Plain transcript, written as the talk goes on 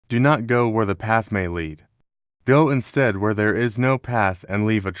Do not go where the path may lead. Go instead where there is no path and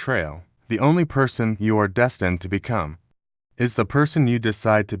leave a trail. The only person you are destined to become is the person you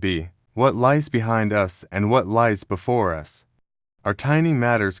decide to be. What lies behind us and what lies before us are tiny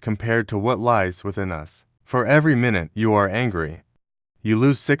matters compared to what lies within us. For every minute you are angry, you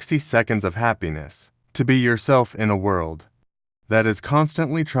lose 60 seconds of happiness. To be yourself in a world that is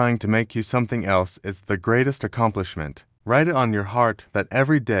constantly trying to make you something else is the greatest accomplishment. Write it on your heart that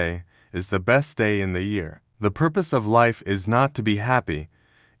every day is the best day in the year. The purpose of life is not to be happy,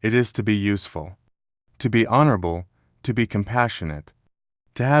 it is to be useful, to be honorable, to be compassionate,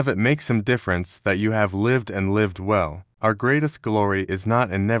 to have it make some difference that you have lived and lived well. Our greatest glory is not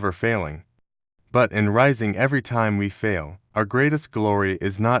in never failing, but in rising every time we fail. Our greatest glory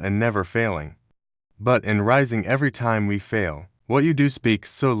is not in never failing, but in rising every time we fail. What you do speaks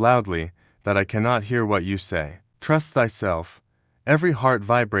so loudly that I cannot hear what you say. Trust thyself. Every heart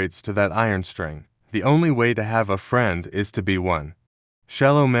vibrates to that iron string. The only way to have a friend is to be one.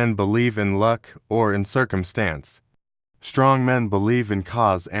 Shallow men believe in luck or in circumstance. Strong men believe in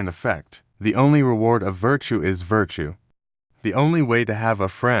cause and effect. The only reward of virtue is virtue. The only way to have a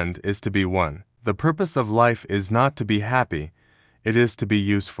friend is to be one. The purpose of life is not to be happy, it is to be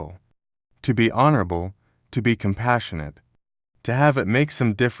useful, to be honorable, to be compassionate, to have it make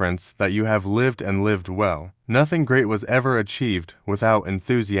some difference that you have lived and lived well. Nothing great was ever achieved without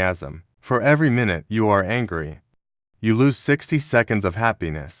enthusiasm. For every minute you are angry, you lose 60 seconds of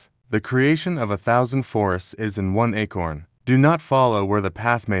happiness. The creation of 1,000 forests is in one acorn. Do not follow where the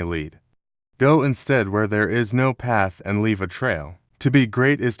path may lead. Go instead where there is no path and leave a trail. To be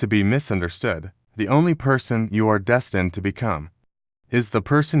great is to be misunderstood. The only person you are destined to become is the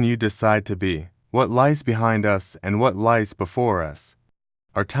person you decide to be. What lies behind us and what lies before us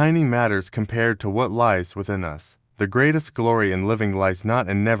are tiny matters compared to what lies within us. The greatest glory in living lies not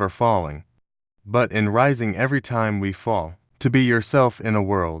in never falling, but in rising every time we fall. To be yourself in a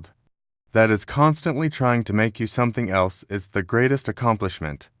world that is constantly trying to make you something else is the greatest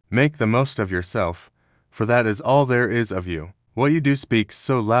accomplishment. Make the most of yourself, for that is all there is of you. What you do speaks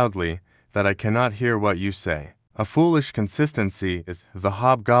so loudly that I cannot hear what you say. A foolish consistency is the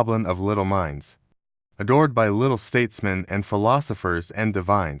hobgoblin of little minds, adored by little statesmen and philosophers and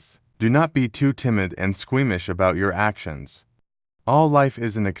divines. Do not be too timid and squeamish about your actions. All life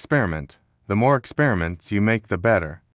is an experiment. The more experiments you make, the better.